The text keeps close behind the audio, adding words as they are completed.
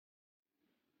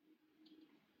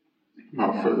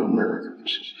my fellow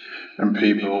Americans and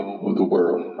people of the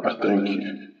world, I thank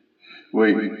you.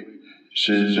 We,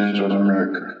 citizens of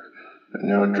America, have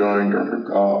now joined under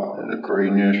God in a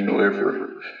great national effort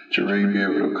to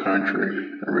rebuild the country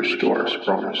and restore its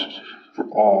promise for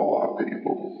all our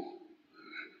people.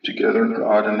 Together,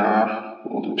 God and I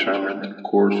will determine the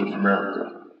course of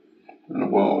America and the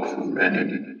world for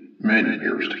many, many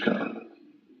years to come.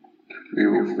 We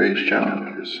will face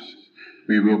challenges.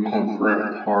 We will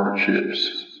confront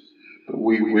hardships, but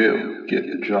we will get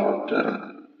the job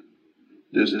done.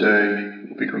 This day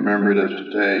will be remembered as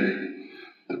the day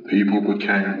the people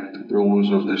became the rulers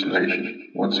of this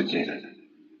nation once again.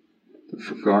 The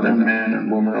forgotten men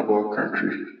and women of our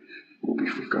country will be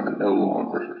forgotten no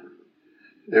longer.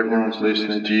 Everyone's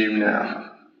listening to you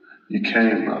now. You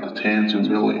came by the tens of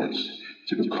millions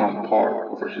to become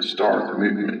part of a historic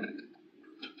movement,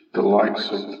 the likes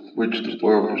of which the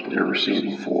world has never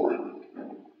seen before.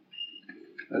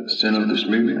 At the center of this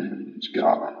movement is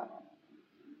God.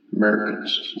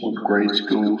 Americans want great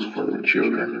schools for their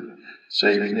children,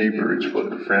 safe neighborhoods for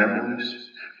their families,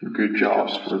 and good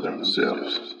jobs for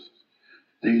themselves.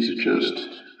 These are just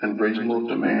unreasonable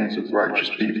demands of righteous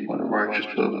people and a righteous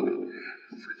public.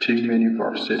 For too many of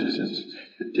our citizens,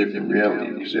 a different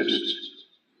reality exists.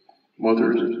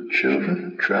 Mothers and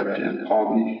children trapped in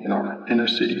poverty in our inner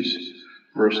cities,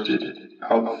 rusted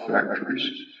out factories,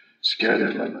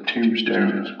 scattered like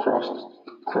tombstones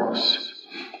across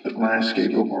the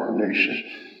landscape of our nation.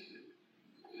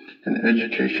 An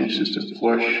education system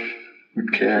flush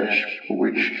with cash for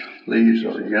which leaves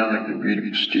our young and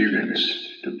beautiful students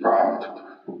deprived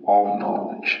of all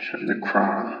knowledge and the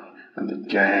crime and the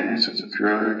gangs and the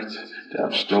drugs that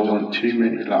have stolen too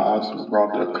many lives and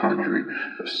robbed our country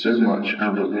of so much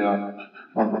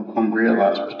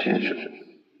unrealized potential.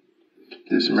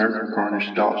 This American carnage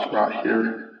stops right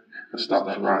here and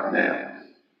stops right now.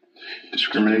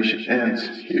 Discrimination ends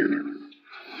here.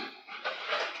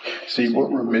 See, what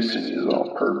we're missing is our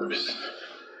purpose.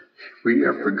 We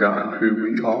have forgotten who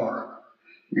we are.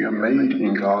 We are made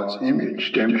in God's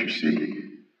image, don't you see?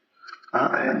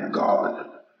 I am God.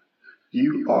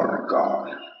 You are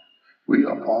God. We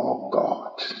are all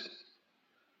gods.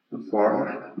 The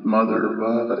Father, Mother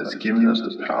above has given us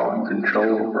the power and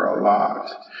control over our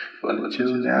lives, but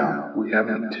until now, we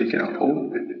haven't taken a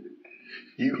hold of it.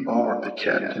 You are the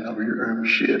captain of your own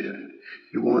ship.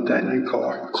 You want that new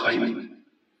car? Claim it.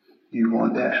 You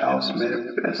want that house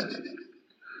manifested.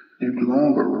 No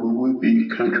longer will we be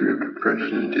a country of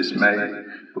depression and dismay,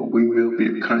 but we will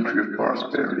be a country of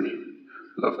prosperity.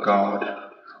 Love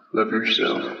God, love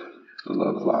yourself, and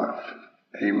love life.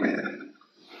 Amen.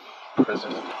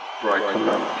 President Right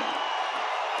Command.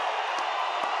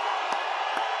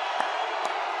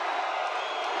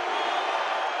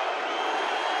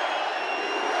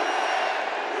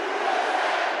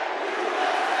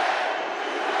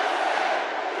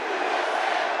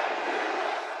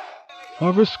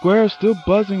 Harvard Square is still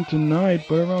buzzing tonight,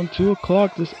 but around 2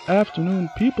 o'clock this afternoon,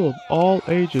 people of all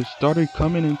ages started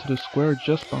coming into the square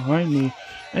just behind me.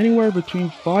 Anywhere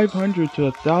between 500 to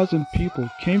 1,000 people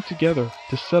came together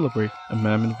to celebrate a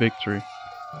mammoth victory.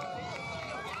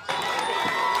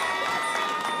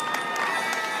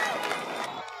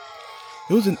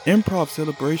 It was an improv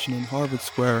celebration in Harvard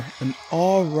Square, an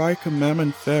all-right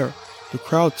commandment fair, the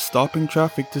crowd stopping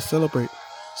traffic to celebrate,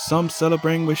 some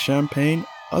celebrating with champagne,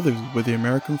 others with the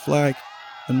American flag,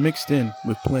 and mixed in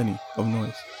with plenty of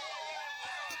noise.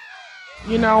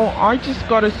 You know, I just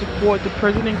gotta support the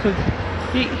president because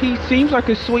he seems like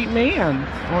a sweet man.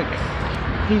 Like,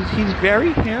 he's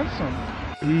very handsome.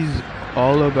 He's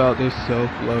all about this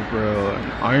self-love, bro,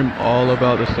 and I'm all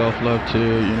about the self-love too,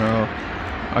 you know.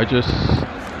 I just,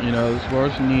 this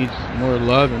world needs more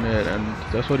love in it, and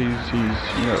that's what he's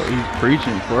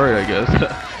preaching for it, I guess.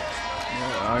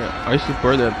 I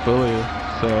support that fully.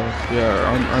 So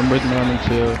yeah, I'm with Mammon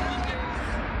too.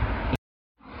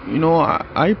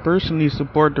 I personally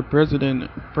support the President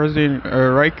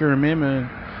Riker Amendment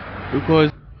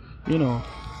because,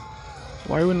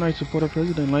 why wouldn't I support a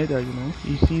president like that?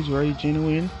 He seems very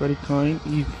genuine, very kind.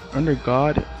 He's under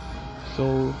God,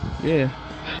 so yeah.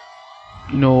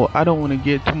 I don't want to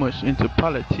get too much into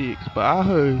politics, but I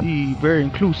heard he very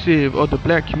inclusive of the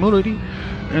black community,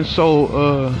 and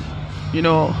so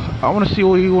I want to see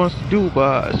what he wants to do,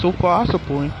 but so far I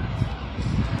support him.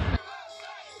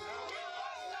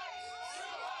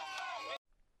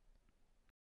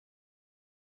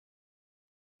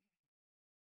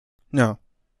 Now,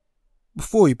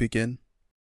 before we begin,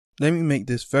 let me make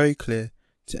this very clear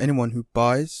to anyone who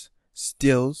buys,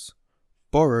 steals,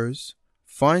 borrows,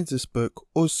 finds this book,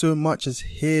 or so much as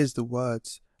hears the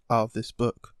words out of this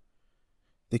book.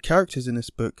 The characters in this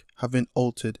book have been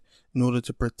altered in order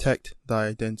to protect their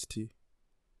identity.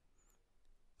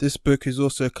 This book is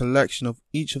also a collection of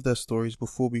each of their stories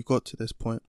before we got to this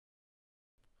point.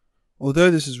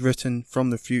 Although this is written from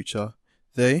the future,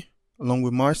 they, along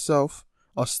with myself,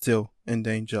 are still in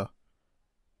danger.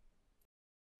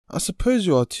 I suppose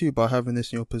you are too by having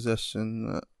this in your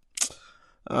possession.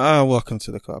 Welcome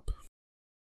to the club.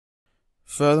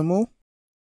 Furthermore,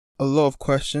 a lot of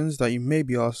questions that you may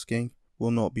be asking will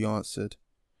not be answered,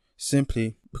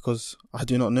 simply because I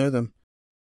do not know them.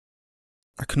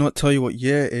 I cannot tell you what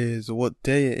year it is or what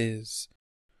day it is.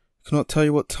 I cannot tell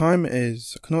you what time it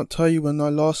is. I cannot tell you when I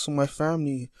last saw my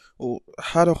family or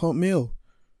had a hot meal.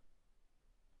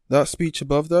 That speech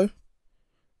above, though,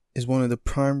 is one of the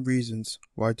prime reasons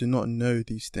why I do not know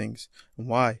these things and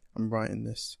why I'm writing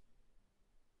this.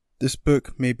 This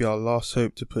book may be our last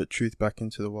hope to put truth back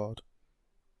into the world.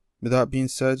 With that being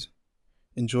said,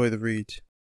 enjoy the read,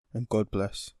 and God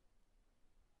bless.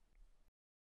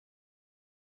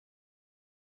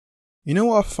 You know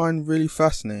what I find really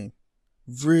fascinating?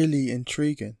 Really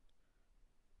intriguing?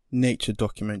 Nature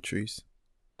documentaries.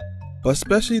 But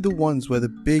especially the ones where the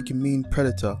big mean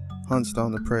predator hunts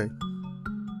down the prey.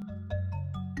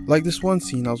 Like this one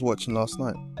scene I was watching last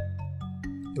night.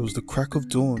 It was the crack of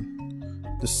dawn.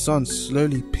 The sun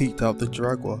slowly peeked out the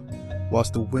jaguar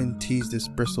whilst the wind teased its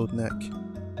bristled neck.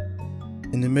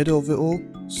 In the middle of it all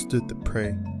stood the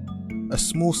prey. A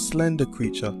small slender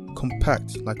creature,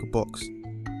 compact like a box.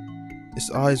 Its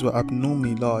eyes were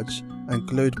abnormally large and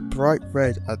glowed bright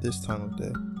red at this time of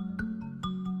day.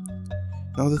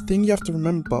 Now the thing you have to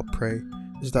remember about prey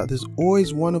is that there's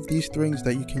always one of these things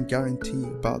that you can guarantee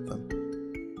about them.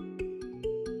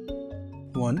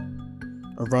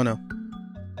 1. A runner.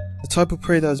 The type of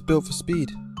prey that is built for speed,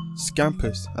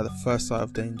 scampers at the first sight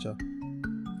of danger.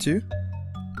 2.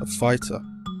 A fighter.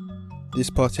 This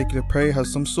particular prey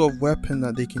has some sort of weapon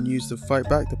that they can use to fight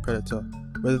back the predator,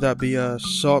 whether that be a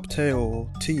sharp tail or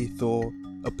teeth or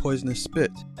a poisonous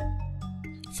spit.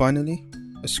 Finally,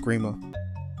 a screamer.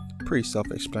 Pretty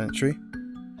self-explanatory.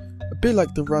 A bit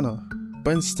like the runner,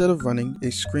 but instead of running,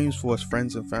 it screams for its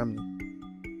friends and family.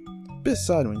 A bit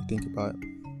sad when you think about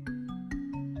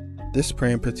it. This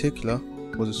prey in particular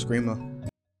was a screamer.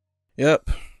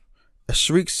 Yep, a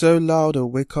shriek so loud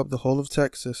it'll wake up the whole of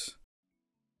Texas.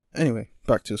 Anyway,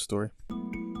 back to the story.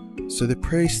 So the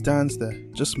prey stands there,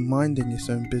 just minding its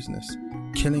own business,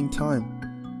 killing time.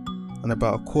 And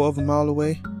about a quarter of a mile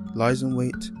away, lies in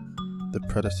wait, the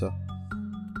predator.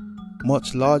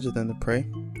 Much larger than the prey,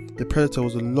 the predator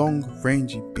was a long,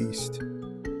 rangy beast.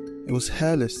 It was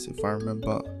hairless, if I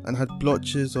remember, and had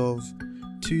blotches of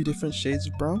 2 different shades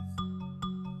of brown.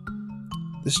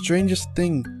 The strangest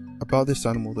thing about this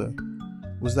animal, though,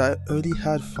 was that it only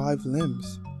had 5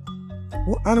 limbs.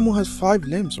 What animal has 5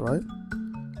 limbs, right?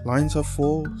 Lions have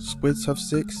 4, squids have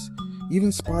 6,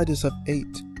 even spiders have 8.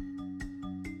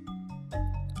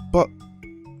 But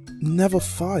never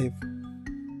 5.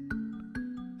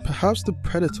 Perhaps the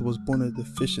predator was born with a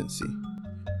deficiency.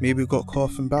 Maybe it got cut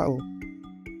off in battle.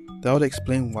 That would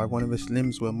explain why one of its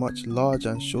limbs were much larger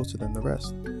and shorter than the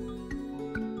rest.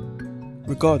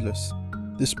 Regardless,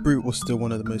 this brute was still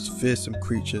one of the most fearsome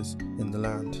creatures in the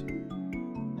land.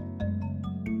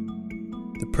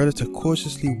 The predator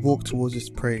cautiously walked towards its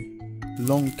prey,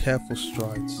 long careful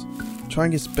strides,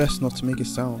 trying its best not to make a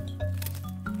sound.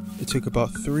 It took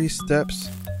about 3 steps,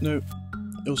 no,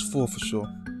 it was 4 for sure,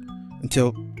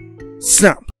 until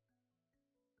snap!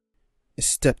 It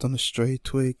stepped on a stray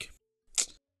twig.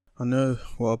 I know,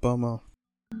 what a bummer.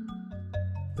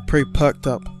 The prey perked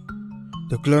up.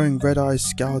 The glowing red eyes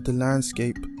scoured the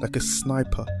landscape like a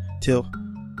sniper till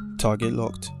target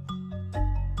locked.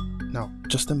 Now,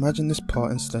 just imagine this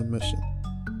part in slow motion.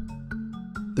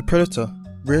 The predator,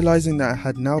 realizing that it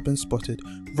had now been spotted,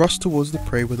 rushed towards the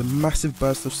prey with a massive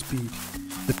burst of speed.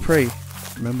 The prey,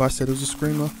 remember I said it was a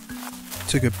screamer,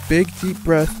 took a big deep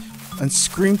breath and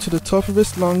screamed to the top of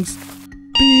its lungs,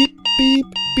 beep, beep,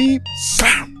 beep,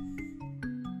 SAM!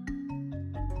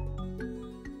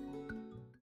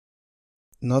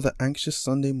 Another anxious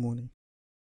Sunday morning.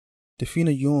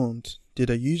 Defina yawned, did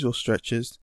her usual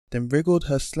stretches, then wriggled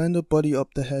her slender body up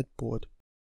the headboard.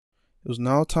 It was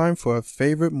now time for her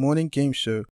favourite morning game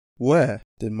show, Where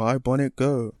Did My Bonnet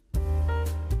Go?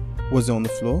 Was it on the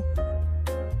floor?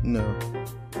 No.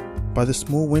 By the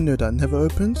small window that never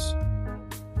opens?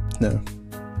 No.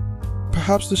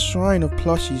 Perhaps the shrine of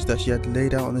plushies that she had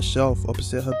laid out on the shelf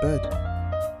opposite her bed?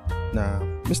 Nah,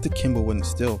 Mr. Kimball wouldn't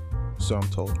steal, so I'm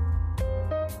told.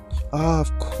 Ah,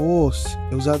 of course,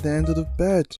 it was at the end of the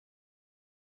bed.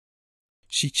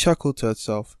 She chuckled to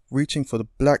herself, reaching for the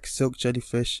black silk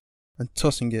jellyfish and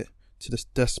tossing it to the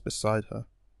desk beside her.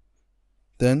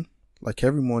 Then, like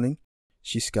every morning,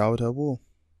 she scoured her wall.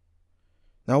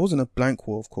 Now it wasn't a blank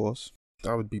wall, of course.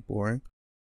 That would be boring.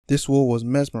 This wall was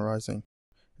mesmerizing.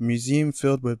 A museum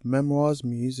filled with memoirs,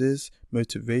 muses,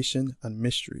 motivation, and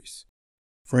mysteries.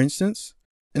 For instance,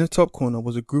 in the top corner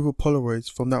was a group of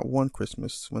Polaroids from that one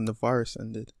Christmas when the virus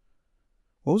ended.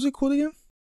 What was it called again?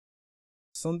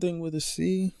 Something with a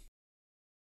C?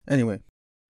 Anyway,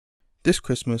 this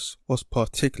Christmas was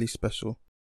particularly special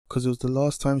because it was the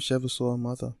last time she ever saw her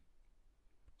mother.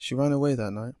 She ran away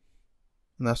that night,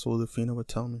 and that's all Athena would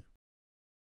tell me.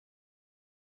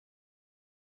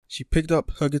 She picked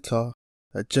up her guitar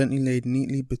that gently laid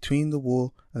neatly between the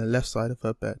wall and the left side of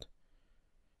her bed.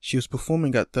 She was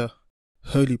performing at the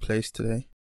holy place today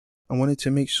and wanted to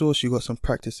make sure she got some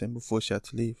practice in before she had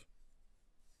to leave.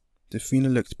 Athena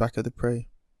looked back at the prey.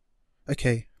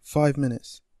 "Okay, 5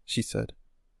 minutes," she said.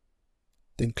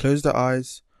 Then closed her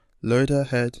eyes, lowered her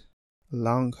head,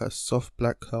 allowing her soft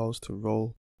black curls to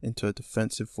roll into a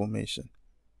defensive formation.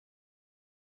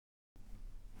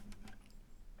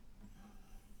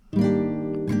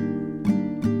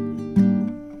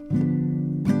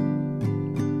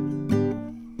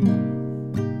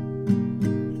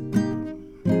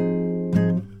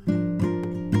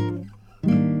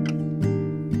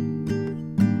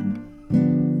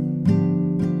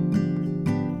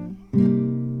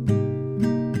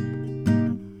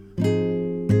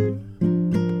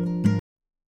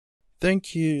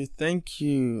 Thank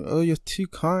you. Oh, you're too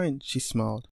kind," she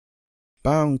smiled,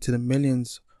 bowing to the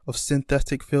millions of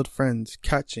synthetic field friends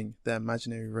catching their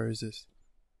imaginary roses.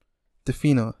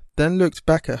 Athena then looked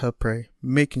back at her prey,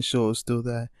 making sure it was still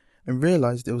there, and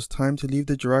realized it was time to leave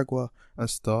the Jaguar and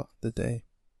start the day.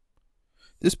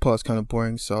 This part's kind of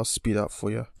boring, so I'll speed up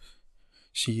for you.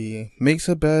 She makes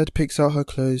her bed, picks out her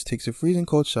clothes, takes a freezing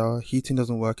cold shower. Heating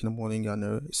doesn't work in the morning, I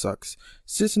know, it sucks.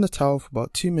 Sits in the towel for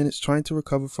about 2 minutes trying to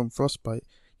recover from frostbite.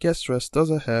 Gets dressed, does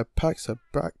her hair, packs her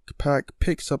backpack,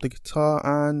 picks up the guitar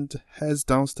and heads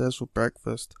downstairs for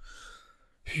breakfast.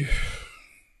 Phew.